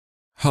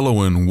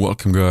Hello and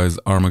welcome guys,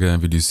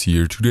 ArmaganVideos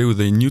here, today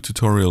with a new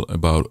tutorial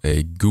about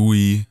a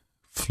Gooey,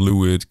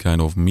 fluid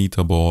kind of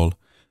metaball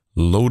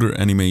loader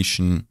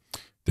animation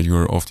that you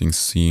are often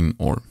seen,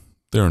 or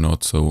they're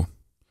not so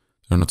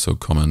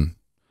common,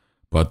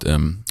 but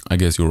I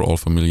guess you're all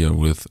familiar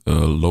with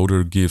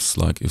loader GIFs.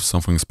 Like if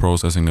something is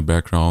processing in the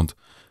background,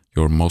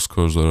 your mouse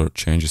cursor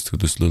changes to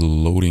this little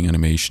loading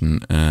animation,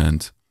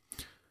 and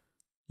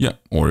yeah,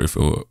 or if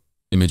a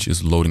image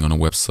is loading on a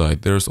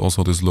website, there's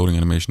also this loading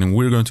animation, and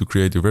we're going to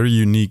create a very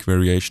unique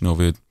variation of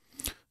it.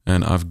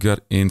 And I've got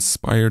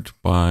inspired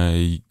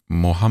by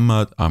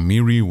Mohammad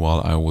Amiri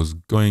while I was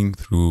going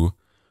through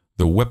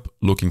the web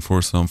looking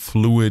for some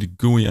fluid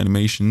Gooey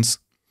animations.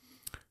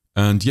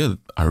 And yeah,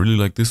 I really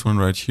like this one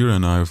right here,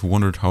 and I've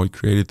wondered how he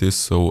created this,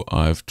 so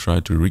I've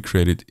tried to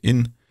recreate it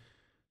in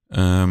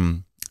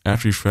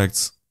After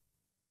Effects,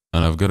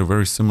 and I've got a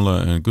very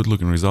similar and good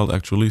looking result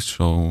actually.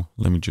 So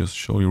let me just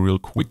show you real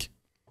quick.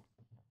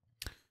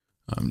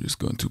 I'm just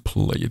going to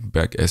play it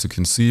back. As you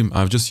can see,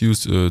 I've just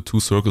used 2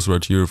 circles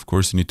right here. Of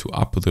course, you need to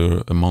up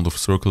the amount of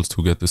circles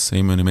to get the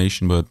same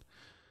animation, but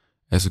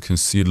as you can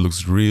see, it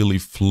looks really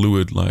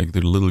fluid, like the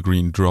little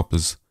green drop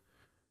is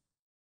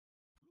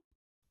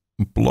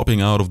blopping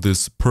out of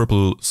this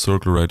purple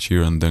circle right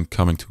here and then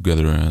coming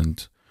together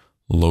and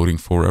loading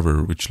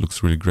forever, which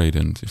looks really great.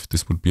 And if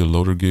this would be a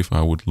loader GIF,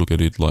 I would look at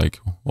it like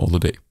all the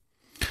day.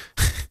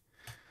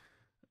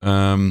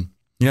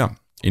 Yeah,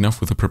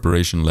 enough with the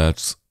preparation.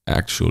 Let's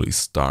actually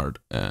start.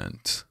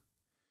 And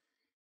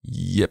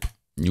yep,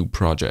 new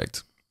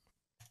project.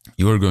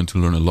 You are going to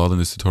learn a lot in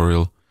this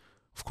tutorial.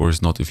 Of course,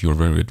 not if you're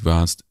very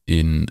advanced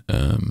in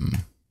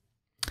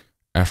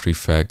After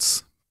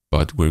Effects,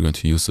 but we're going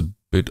to use a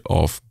bit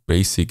of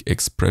basic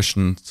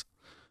expressions.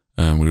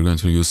 We're going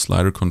to use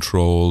slider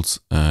controls,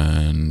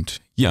 and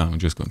yeah, I'm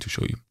just going to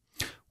show you.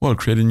 Well,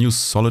 create a new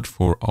solid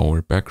for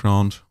our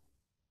background.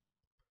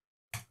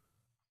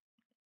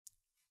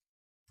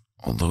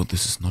 Although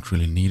this is not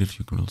really needed,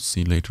 you will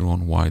see later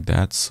on why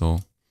that.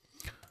 So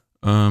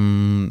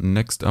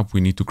next up,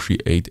 we need to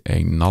create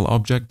a null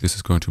object. This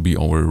is going to be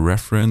our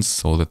reference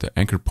so that the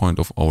anchor point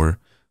of our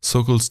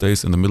circle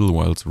stays in the middle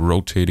while it's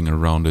rotating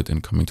around it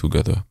and coming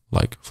together,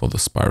 like for the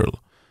spiral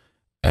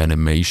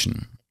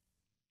animation.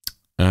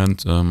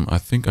 And I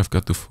think I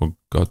forgot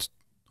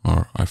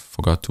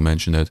to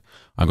mention that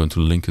I'm going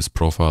to link his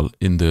profile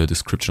in the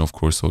description, of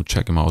course, so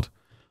check him out.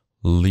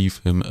 Leave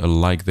him a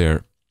like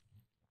there.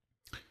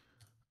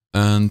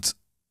 And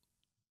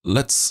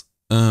let's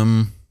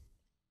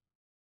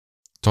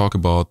talk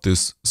about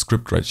this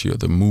script right here,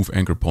 the move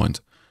anchor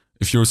point.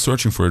 If you're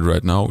searching for it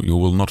right now, you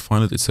will not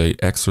find it. It's an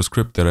extra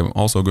script that I'm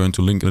also going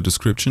to link in the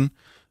description.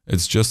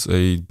 It's just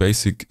a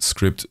basic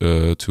script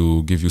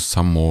to give you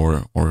some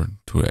more, or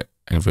to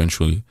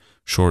eventually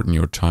shorten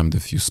your time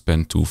that you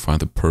spend to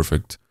find the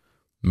perfect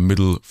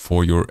middle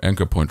for your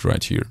anchor point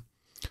right here.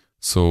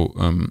 So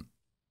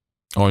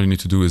all you need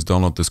to do is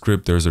download the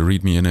script. There's a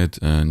README in it,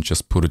 and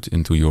just put it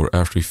into your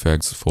After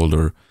Effects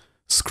folder,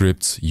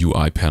 scripts,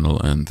 UI panel,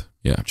 and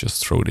yeah,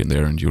 just throw it in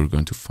there, and you're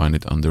going to find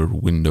it under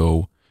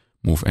Window,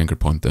 Move Anchor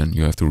Point. Then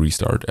you have to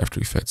restart After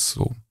Effects.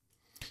 So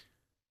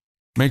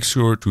make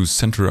sure to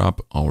center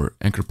up our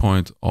anchor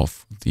point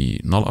of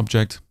the null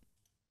object,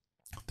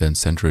 then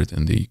center it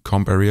in the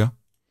comp area,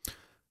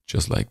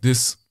 just like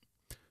this.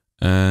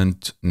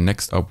 And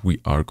next up,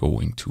 we are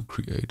going to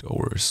create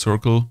our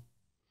circle.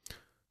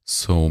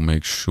 So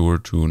make sure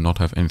to not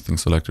have anything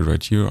selected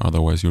right here,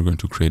 otherwise you're going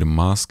to create a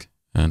mask,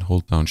 and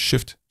hold down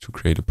Shift to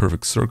create a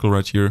perfect circle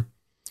right here.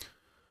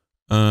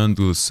 And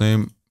do the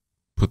same,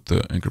 put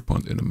the anchor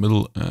point in the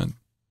middle and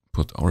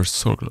put our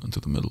circle into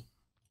the middle.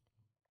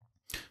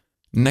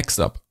 Next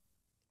up,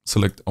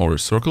 select our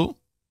circle,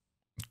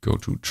 go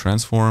to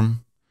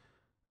Transform,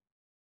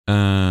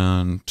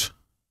 and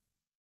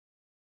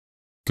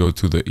go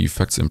to the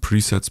Effects and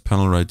Presets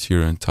panel right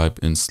here and type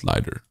in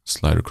slider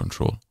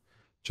control.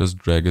 Just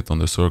drag it on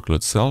the circle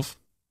itself.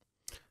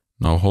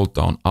 Now hold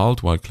down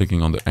Alt while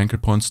clicking on the anchor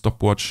point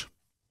stopwatch.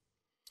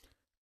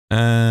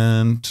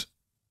 And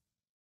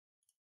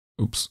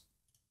oops,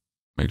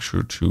 make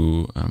sure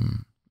to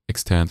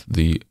extend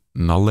the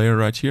null layer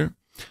right here.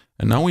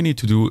 And now we need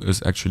to do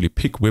is actually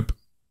pick whip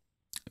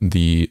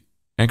the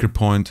anchor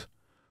point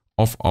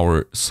of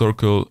our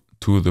circle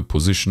to the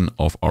position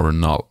of our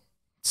null.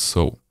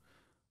 So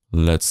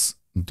let's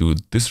do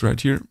this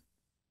right here.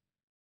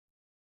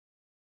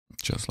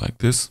 Just like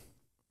this.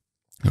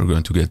 We're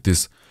going to get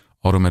this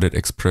automated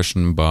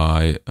expression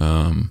by,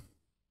 oh,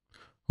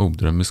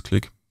 did I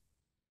misclick?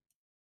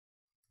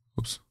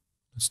 Oops,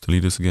 let's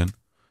delete this again.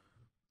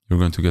 You're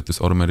going to get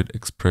this automated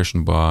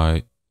expression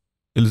by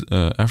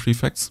After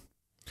Effects.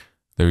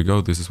 There we go,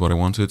 this is what I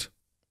wanted.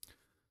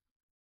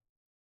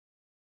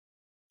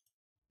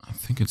 I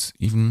think it's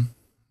even,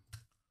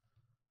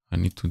 I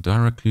need to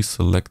directly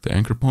select the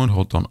anchor point,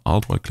 hold down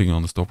Alt while clicking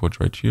on the stopwatch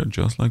right here,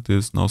 just like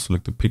this. Now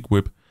select the pick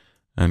whip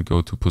and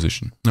go to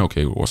position.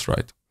 Okay, it was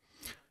right.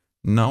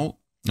 Now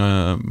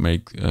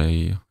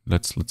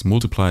let's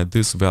multiply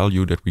this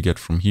value that we get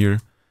from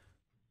here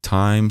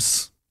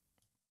times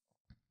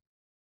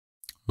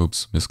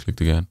oops,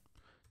 misclicked again,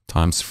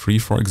 times 3,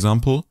 for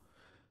example.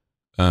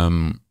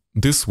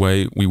 This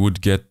way we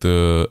would get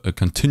a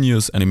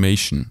continuous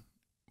animation.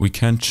 We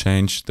can't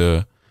change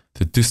the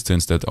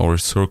distance that our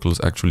circle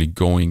is actually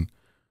going.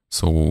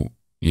 So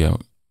yeah,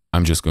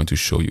 I'm just going to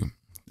show you.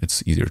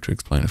 It's easier to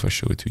explain if I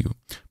show it to you.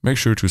 Make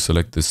sure to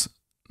select this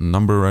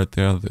number right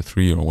there, the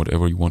 3 or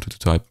whatever you wanted to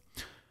type.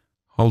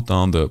 Hold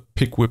down the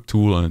pick whip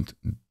tool and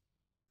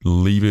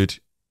leave it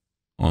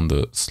on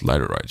the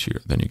slider right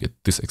here. Then you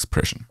get this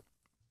expression.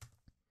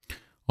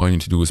 All you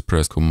need to do is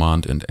press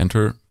Command and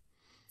Enter.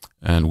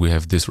 And we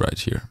have this right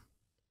here.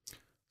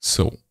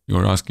 So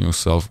you're asking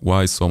yourself,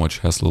 why so much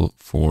hassle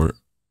for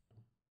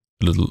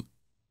a little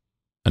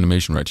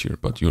animation right here?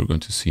 But you're going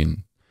to see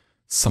in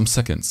some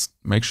seconds.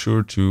 Make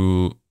sure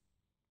to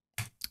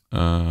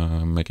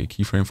make a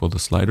keyframe for the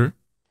slider.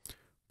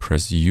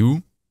 Press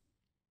U.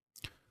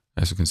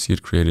 As you can see,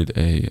 it created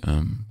a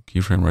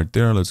keyframe right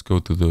there. Let's go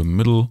to the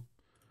middle.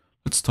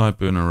 Let's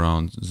type in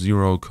around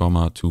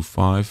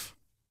 0,25.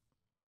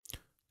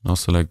 Now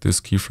select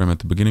this keyframe at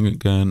the beginning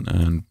again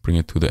and bring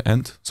it to the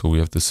end. So we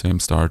have the same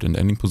start and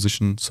ending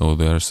position. So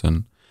there's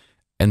an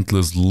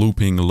endless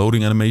looping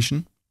loading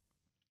animation.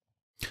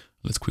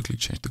 Let's quickly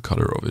change the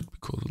color of it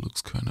because it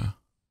looks kind of,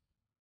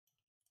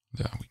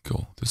 there we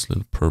go. This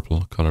little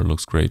purple color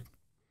looks great.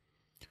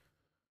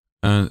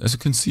 And as you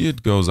can see,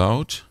 it goes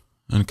out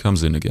and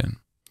comes in again.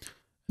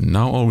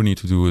 Now all we need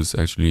to do is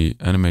actually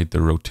animate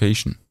the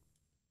rotation.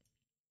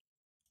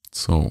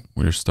 So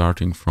we're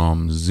starting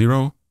from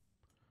 0.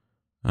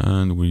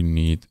 And we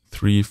need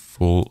 3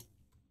 full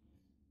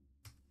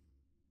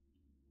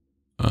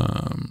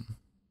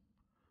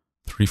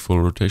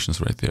rotations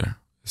right there.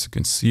 As you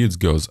can see, it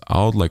goes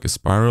out like a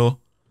spiral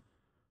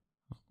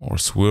or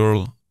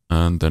swirl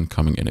and then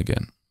coming in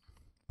again.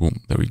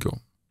 Boom, there we go.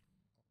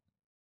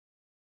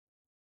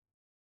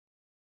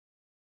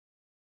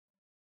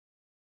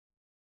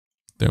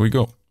 There we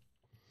go.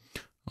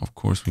 Of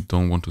course, we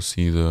don't want to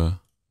see the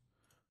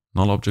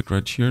null object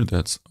right here.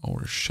 That's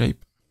our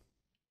shape.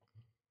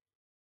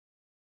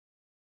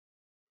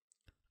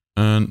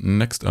 And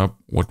next up,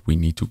 what we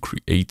need to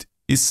create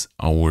is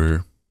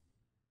our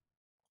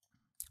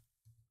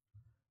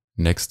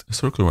next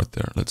circle right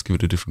there. Let's give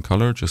it a different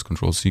color. Just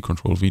Control-C,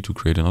 Control-V to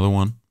create another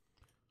one.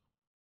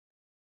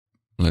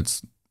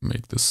 Let's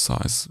make the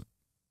size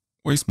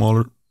way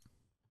smaller,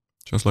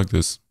 just like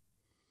this.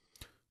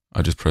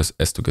 I just press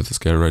S to get the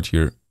scale right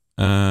here.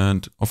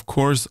 And of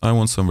course, I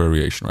want some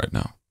variation right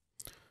now.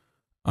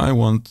 I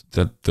want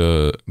that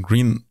the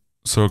green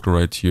circle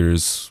right here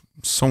is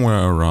somewhere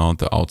around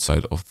the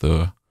outside of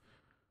the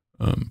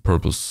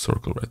purple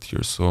circle right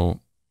here. So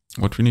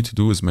what we need to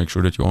do is make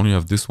sure that you only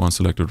have this one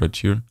selected right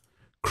here.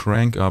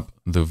 Crank up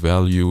the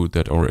value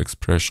that our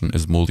expression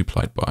is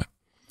multiplied by.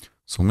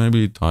 So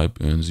maybe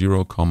type in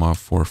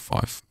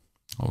 0,45.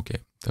 Okay,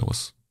 that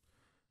was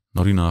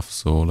not enough.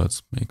 So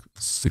let's make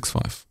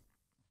 6,5.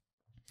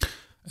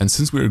 And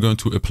since we're going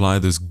to apply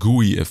this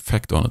gooey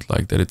effect on it,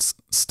 like that it's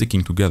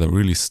sticking together,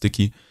 really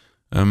sticky,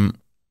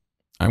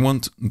 I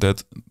want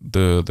that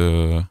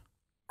the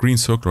green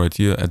circle right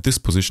here at this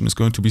position is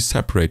going to be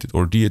separated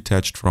or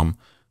detached from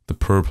the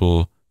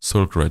purple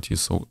circle right here.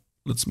 So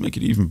let's make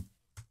it even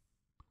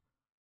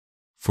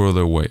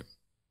further away.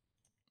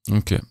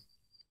 Okay.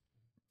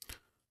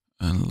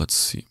 And let's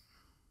see.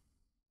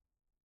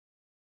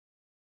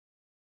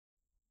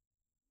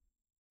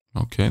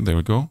 Okay, there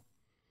we go.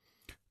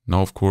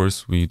 Now, of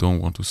course, we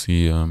don't want to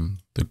see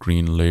the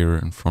green layer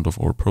in front of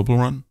our purple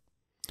one.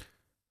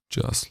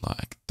 Just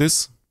like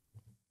this.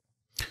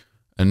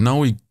 And now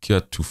we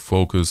get to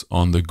focus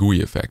on the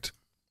gooey effect.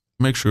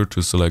 Make sure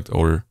to select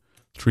our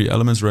 3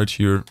 elements right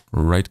here,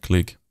 right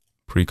click,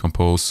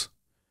 pre-compose,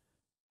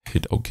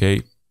 hit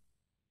OK.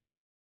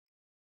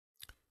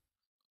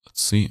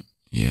 Let's see,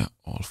 yeah,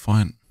 all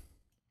fine.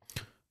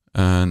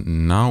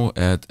 And now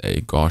add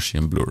a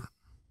Gaussian blur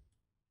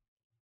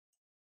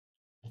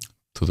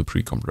to the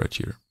pre-comp right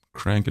here.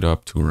 Crank it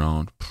up to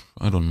around,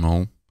 I don't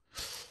know,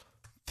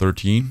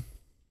 13.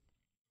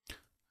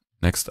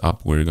 Next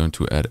up, we're going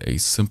to add a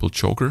simple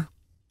choker.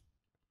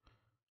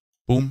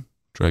 Boom,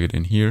 drag it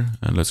in here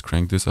and let's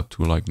crank this up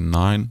to like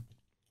 9.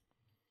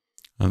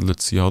 And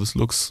let's see how this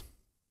looks.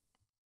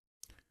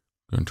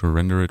 Going to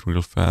render it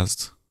real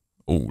fast.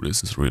 Oh,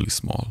 this is really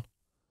small.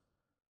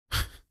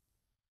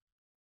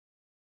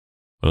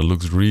 But it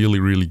looks really,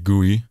 really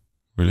gooey.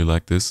 Really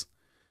like this.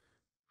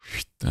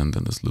 And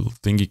then this little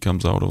thingy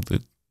comes out of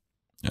it.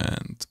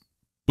 And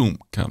boom,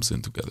 comes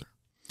in together.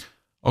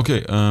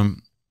 Okay,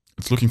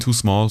 it's looking too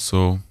small,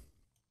 so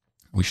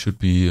we should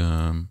be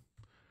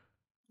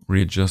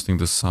readjusting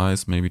the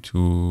size maybe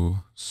to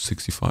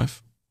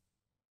 65.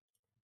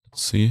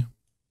 Let's see.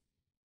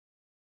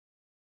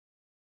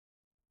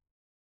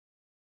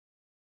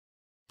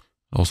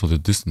 Also, the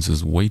distance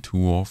is way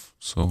too off,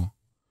 so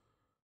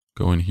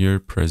go in here,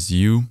 press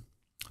U.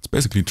 It's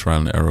basically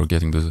trial and error,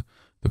 getting the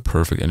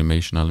perfect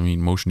animation. I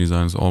mean, motion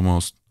design is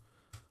almost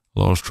a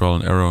lot of trial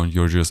and error, and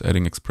you're just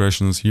adding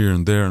expressions here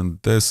and there and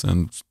this,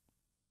 and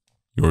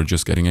you're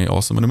just getting an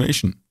awesome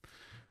animation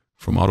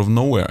from out of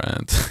nowhere.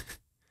 And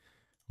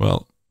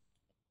well,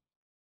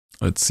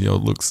 let's see how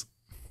it looks.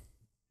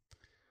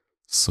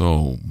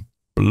 So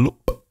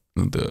bloop,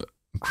 the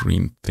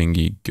green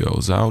thingy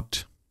goes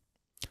out,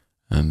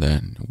 and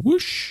then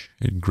whoosh,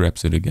 it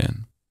grabs it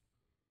again.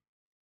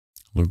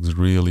 Looks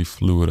really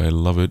fluid. I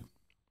love it.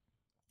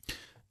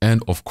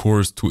 And of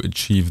course, to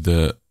achieve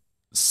the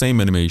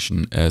same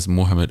animation as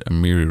Mohammad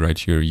Amiri right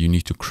here, you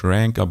need to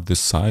crank up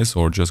this size,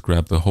 or just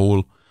grab the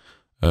whole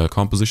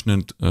composition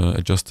and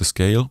adjust the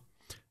scale.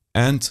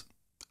 And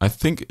I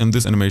think in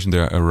this animation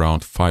there are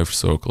around 5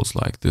 circles,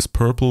 like this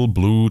purple,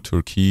 blue,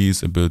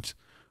 turquoise, a bit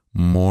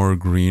more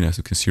green, as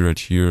you can see right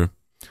here.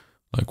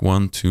 Like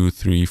 1, 2,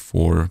 3,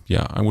 4.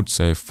 Yeah, I would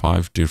say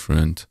 5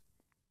 different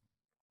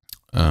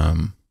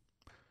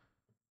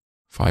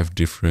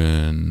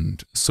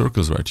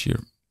circles right here.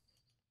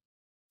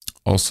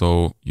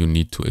 Also, you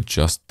need to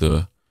adjust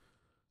the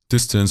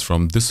distance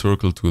from this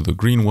circle to the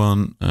green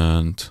one,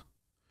 and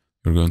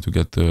you're going to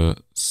get the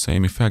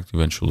same effect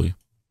eventually.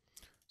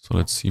 So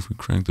let's see if we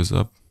crank this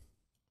up.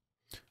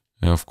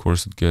 Yeah, of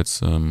course it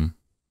gets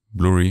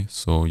blurry,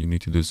 so you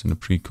need to do this in a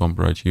pre-comp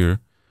right here,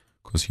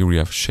 because here we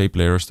have shape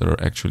layers that are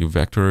actually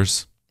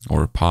vectors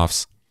or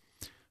paths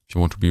if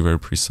you want to be very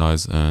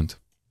precise. And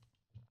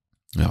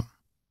yeah,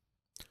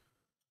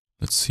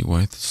 let's see,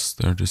 why is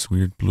there this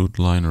weird blue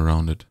line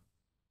around it?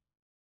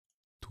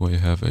 Do I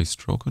have a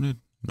stroke on it?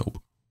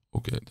 Nope.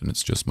 Okay, then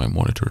it's just my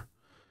monitor.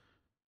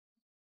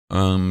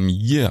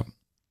 Yeah,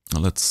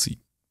 let's see.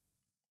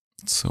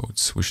 So it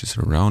swishes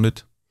around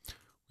it.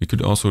 We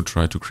could also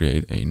try to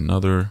create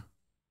another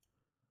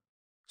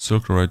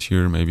circle right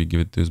here. Maybe give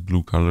it this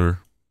blue color.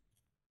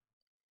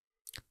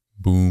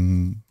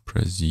 Boom,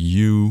 press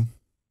U.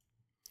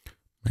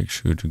 Make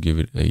sure to give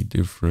it a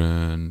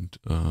different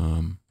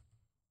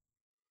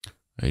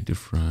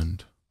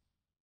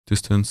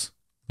distance,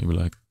 maybe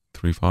like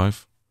 3,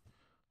 5.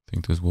 I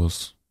think this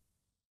was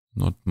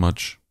not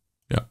much.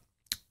 Yeah.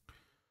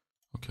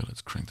 Okay,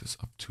 let's crank this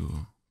up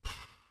to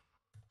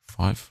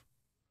 5.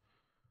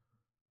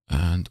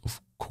 And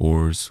of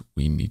course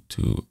we need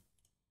to,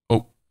 we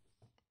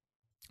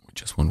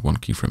just want one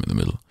keyframe in the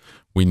middle.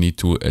 We need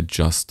to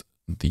adjust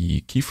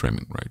the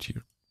keyframing right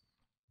here.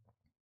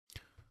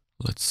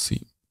 Let's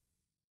see.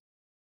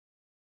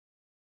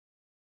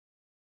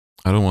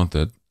 I don't want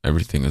that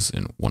everything is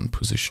in one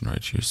position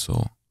right here,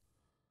 so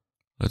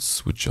let's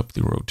switch up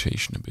the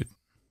rotation a bit.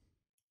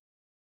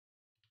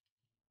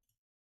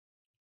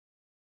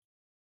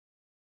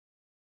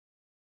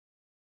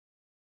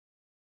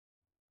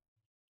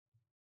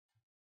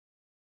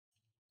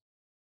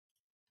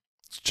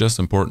 It's just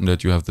important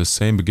that you have the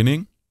same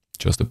beginning,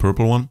 just the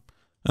purple one,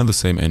 and the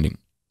same ending,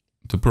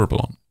 the purple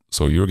one.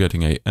 So you're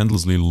getting a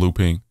endlessly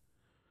looping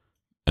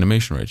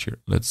animation right here.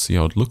 Let's see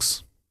how it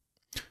looks.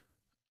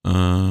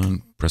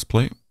 Press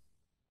play.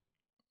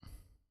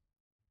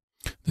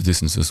 The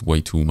distance is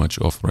way too much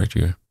off right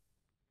here.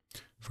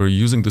 For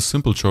using the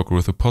simple choker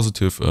with a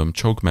positive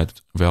choke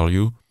mat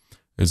value,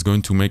 it's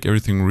going to make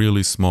everything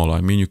really small.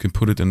 I mean, you can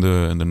put it in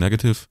the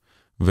negative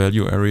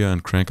value area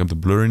and crank up the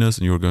blurriness,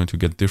 and you're going to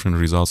get different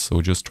results.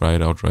 So just try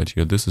it out right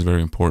here. This is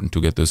very important to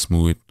get this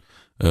smooth,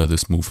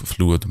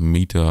 fluid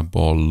meta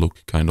ball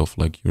look, kind of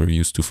like you're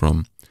used to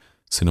from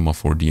Cinema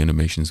 4D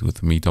animations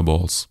with meta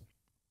balls.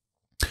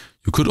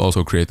 You could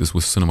also create this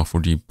with Cinema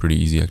 4D pretty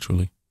easy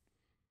actually.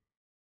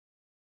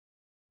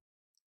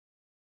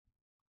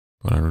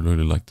 But I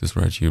really like this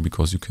right here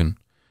because you can,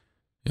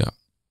 yeah,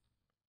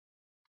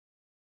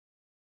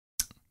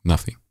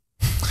 nothing.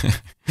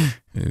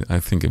 I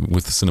think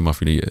with Cinema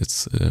 4D,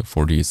 it's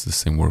it's the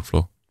same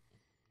workflow.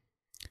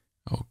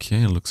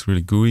 Okay, it looks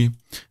really gooey.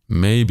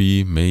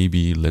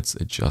 Maybe let's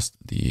adjust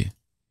the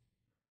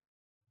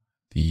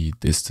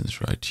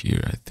distance right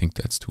here. I think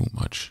that's too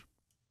much.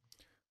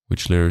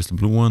 Which layer is the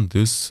blue one?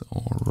 This,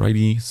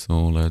 alrighty. So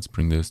let's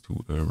bring this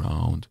to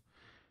around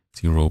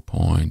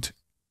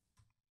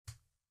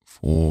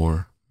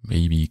 0.4,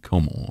 maybe,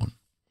 come on,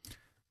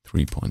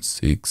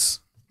 3.6.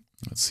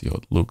 Let's see how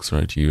it looks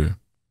right here.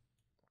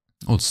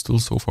 Oh, it's still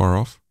so far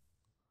off.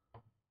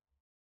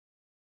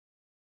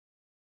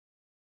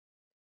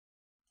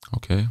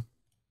 Okay.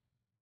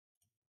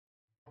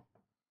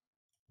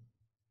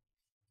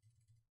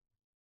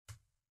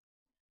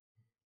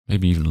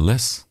 Maybe even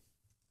less.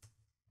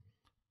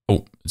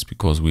 Oh, it's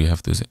because we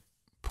have this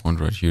point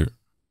right here.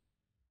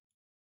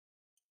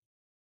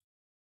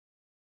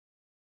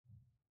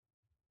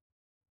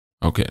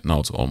 Okay, now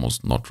it's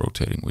almost not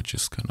rotating, which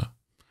is kind of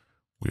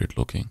weird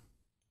looking.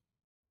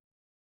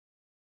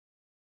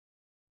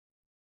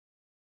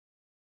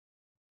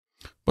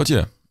 But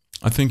yeah,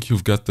 I think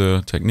you've got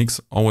the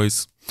techniques.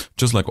 Always,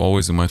 just like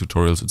always in my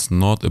tutorials, it's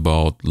not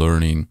about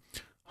learning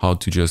how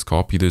to just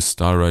copy this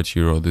style right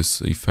here or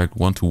this effect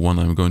one-to-one.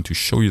 I'm going to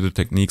show you the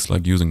techniques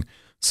like using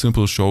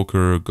simple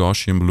choker,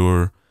 Gaussian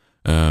blur,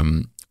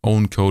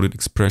 own coded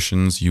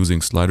expressions,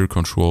 using slider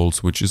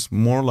controls, which is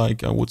more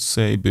like, I would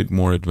say, a bit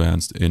more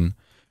advanced in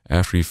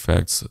After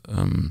Effects.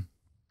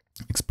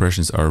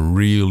 Expressions are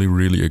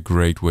really a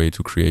great way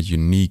to create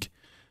unique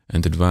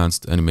and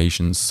advanced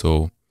animations.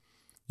 So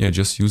yeah,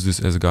 just use this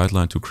as a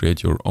guideline to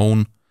create your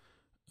own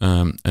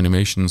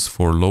animations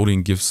for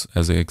loading GIFs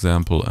as an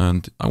example.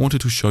 And I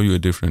wanted to show you a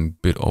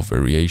different bit of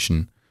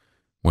variation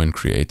when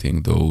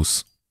creating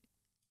those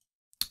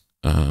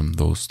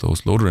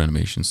loader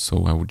animations.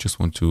 So I would just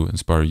want to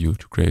inspire you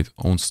to create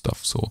own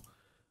stuff. So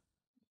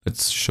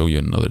let's show you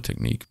another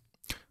technique.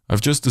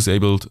 I've just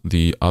disabled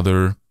the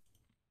other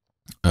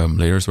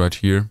layers right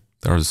here.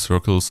 There are the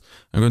circles.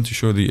 I'm going to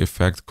show the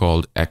effect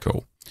called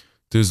echo.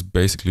 This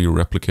basically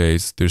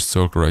replicates this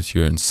circle right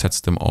here and sets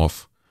them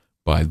off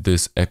by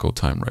this echo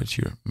time right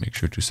here. Make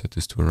sure to set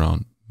this to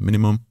around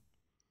minimum.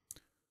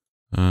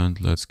 And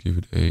let's give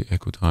it a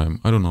echo time.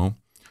 I don't know.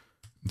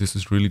 This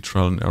is really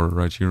trial and error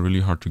right here.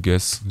 Really hard to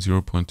guess.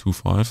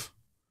 0.25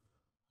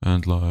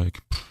 and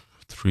like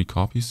 3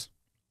 copies.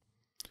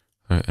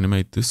 I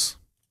animate this.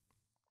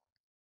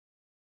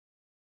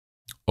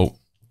 Oh,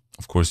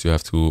 of course you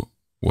have to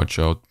watch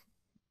out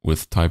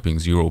with typing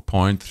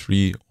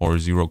 0.3 or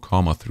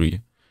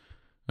 0.3.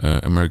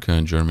 America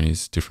and Germany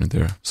is different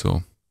there.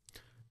 So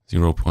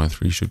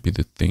 0.3 should be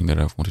the thing that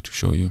I've wanted to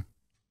show you.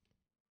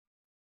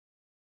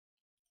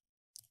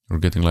 We're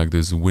getting like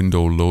this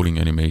window loading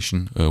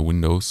animation,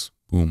 windows,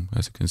 boom,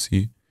 as you can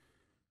see.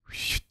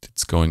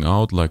 It's going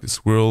out like a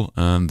swirl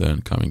and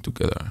then coming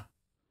together.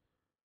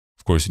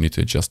 Of course, you need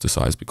to adjust the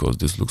size because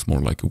this looks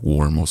more like a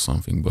worm or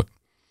something. But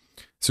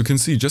as you can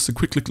see, just a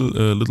quick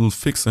little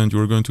fix and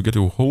you're going to get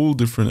a whole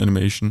different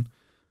animation.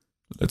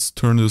 Let's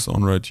turn this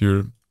on right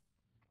here.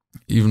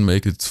 Even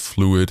make it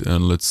fluid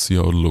and let's see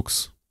how it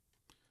looks.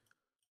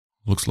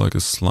 Looks like a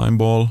slime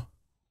ball.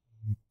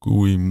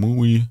 Gooey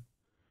mooey.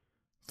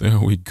 There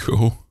we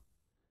go.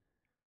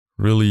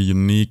 Really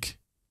unique,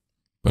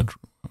 but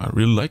I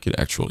really like it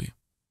actually.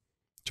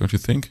 Don't you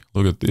think?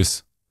 Look at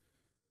this.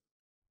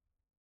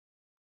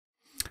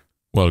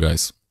 Well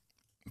guys,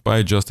 by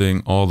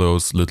adjusting all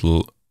those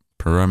little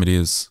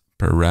parameters,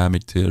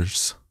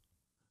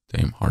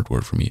 damn hard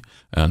word for me,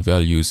 and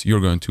values,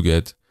 you're going to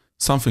get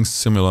something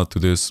similar to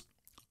this.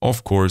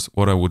 Of course,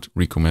 what I would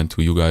recommend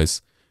to you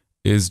guys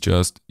is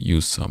just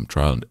use some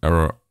trial and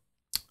error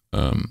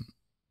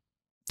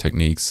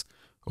techniques.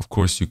 Of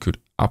course, you could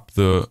up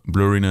the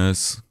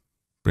blurriness,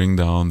 bring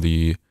down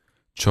the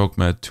choke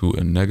matte to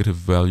a negative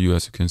value,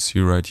 as you can see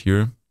right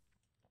here.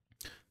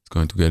 It's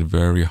going to get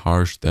very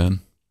harsh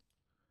then.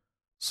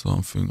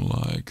 Something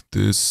like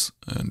this.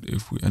 And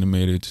if we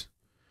animate it,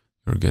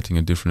 you're getting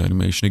a different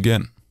animation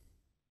again.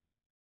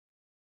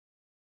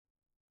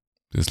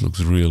 This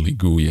looks really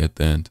gooey at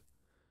the end.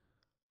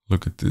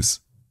 Look at this.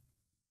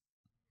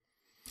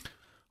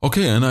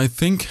 Okay, and I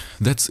think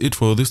that's it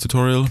for this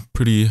tutorial.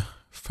 Pretty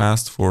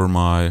fast for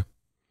my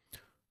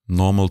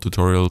normal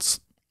tutorials,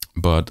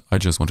 but I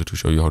just wanted to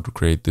show you how to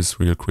create this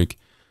real quick.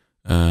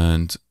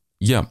 And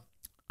yeah,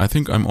 I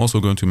think I'm also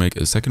going to make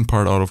a second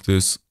part out of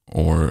this,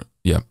 or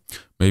yeah,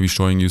 maybe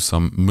showing you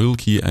some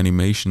milky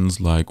animations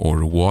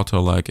or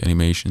water-like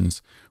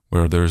animations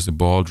where there's a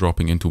ball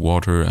dropping into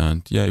water.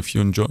 And yeah, if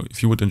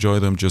you would enjoy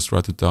them, just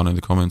write it down in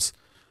the comments.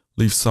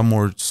 Leave some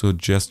more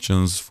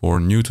suggestions for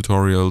new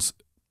tutorials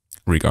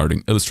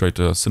regarding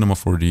Illustrator, Cinema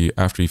 4D,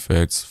 After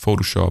Effects,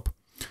 Photoshop.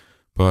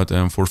 But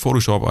for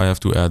Photoshop, I have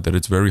to add that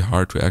it's very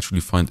hard to actually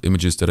find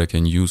images that I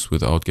can use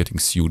without getting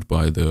sued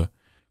by the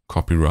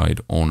copyright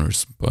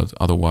owners. But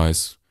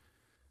otherwise,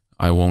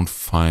 I won't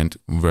find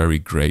very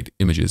great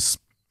images.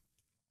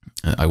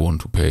 I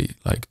want to pay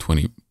like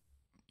 20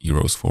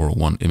 euros for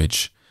one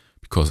image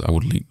because I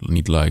would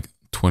need like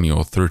 20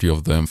 or 30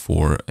 of them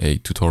for a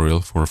tutorial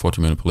for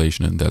photo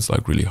manipulation, and that's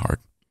like really hard.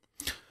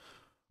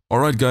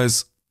 Alright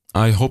guys,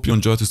 I hope you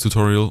enjoyed this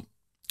tutorial.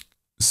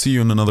 See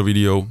you in another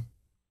video.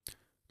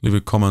 Leave a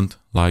comment,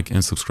 like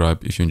and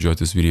subscribe if you enjoyed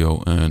this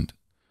video, and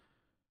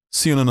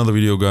see you in another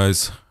video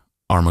guys.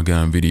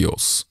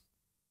 ArmaganVideos.